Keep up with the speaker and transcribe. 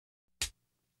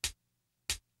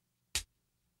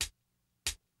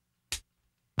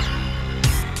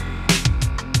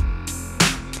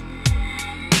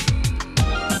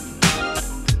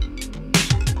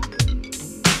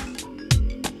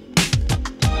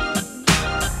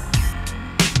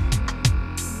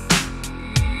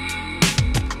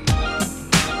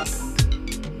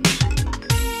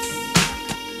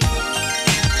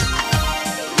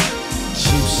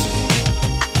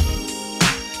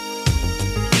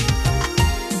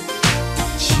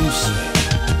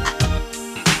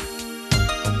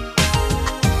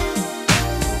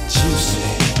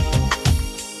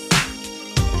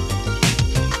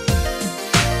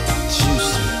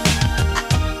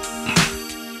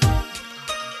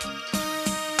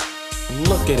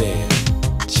Look at her,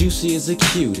 Juicy is a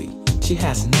cutie. She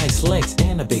has nice legs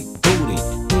and a big booty.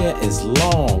 Hair is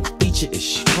long, feature is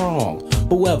strong.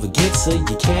 Whoever gets her,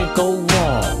 you can't go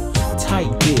wrong.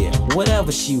 Tight gear,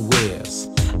 whatever she wears.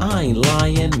 I ain't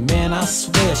lying, man, I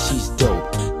swear she's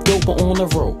dope. Doper on the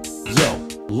rope, yo.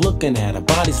 Looking at her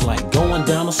body's like going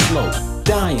down a slope.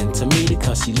 Dying to meet her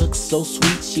cause she looks so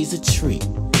sweet, she's a treat.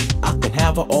 I can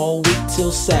have her all week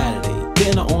till Saturday.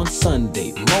 Dinner on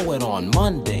Sunday, mow it on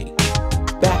Monday.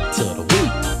 Back to the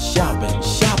week,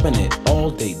 shopping it all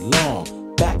day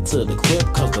long. Back to the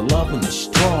crib cause the loving is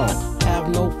strong. Have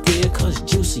no fear cause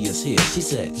Juicy is here. She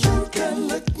said, you can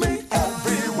lick me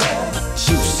everywhere.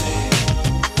 Juicy.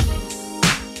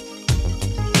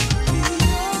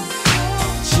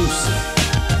 Juicy.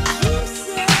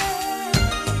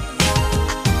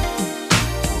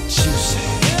 Juicy.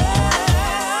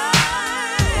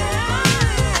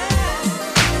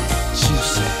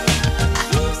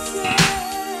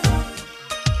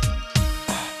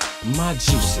 My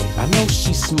Juicy, I know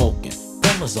she's smoking.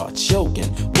 Fellas are choking,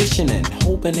 wishing and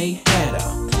hoping they had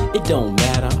her. It don't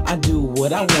matter, I do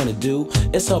what I wanna do.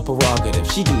 It's her prerogative,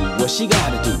 she do what she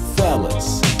gotta do.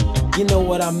 Fellas, you know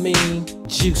what I mean?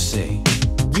 Juicy,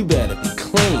 you better be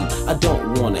clean. I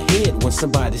don't wanna hear it when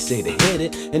somebody say they hit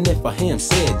it. And if I hear him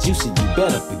say it, Juicy, you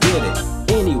better forget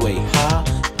it. Anyway,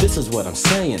 this is what I'm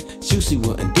saying. Juicy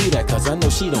wouldn't do that cause I know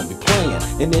she don't be playing.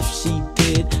 And if she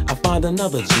did, I find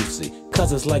another Juicy.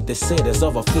 Cause it's like they say, there's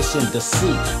other fish in the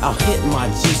sea. I'll hit my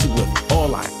Juicy with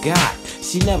all I got.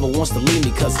 She never wants to leave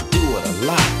me cause I do it a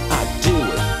lot. I do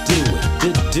it.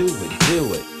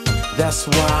 That's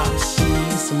why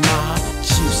she's my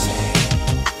Juicy.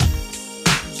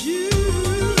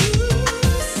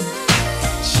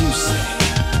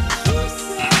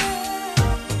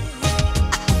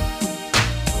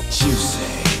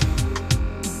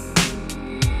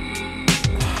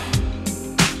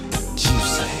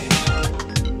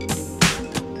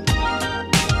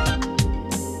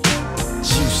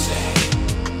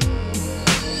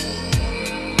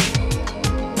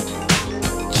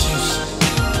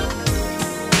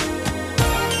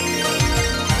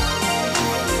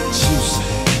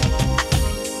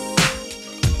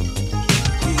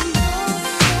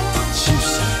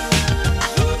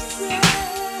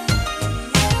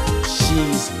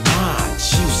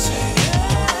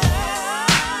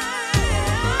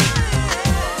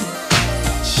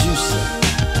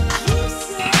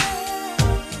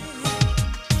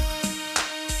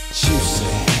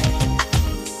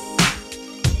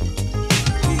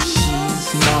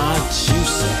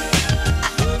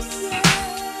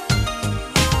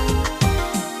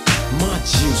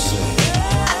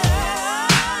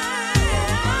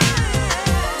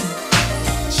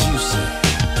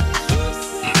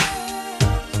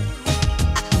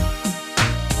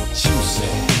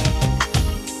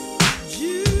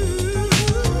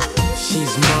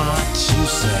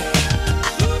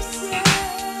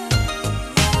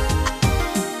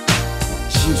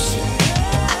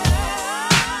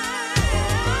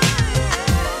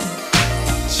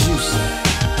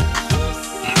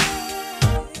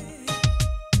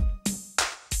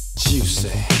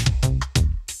 Juicy.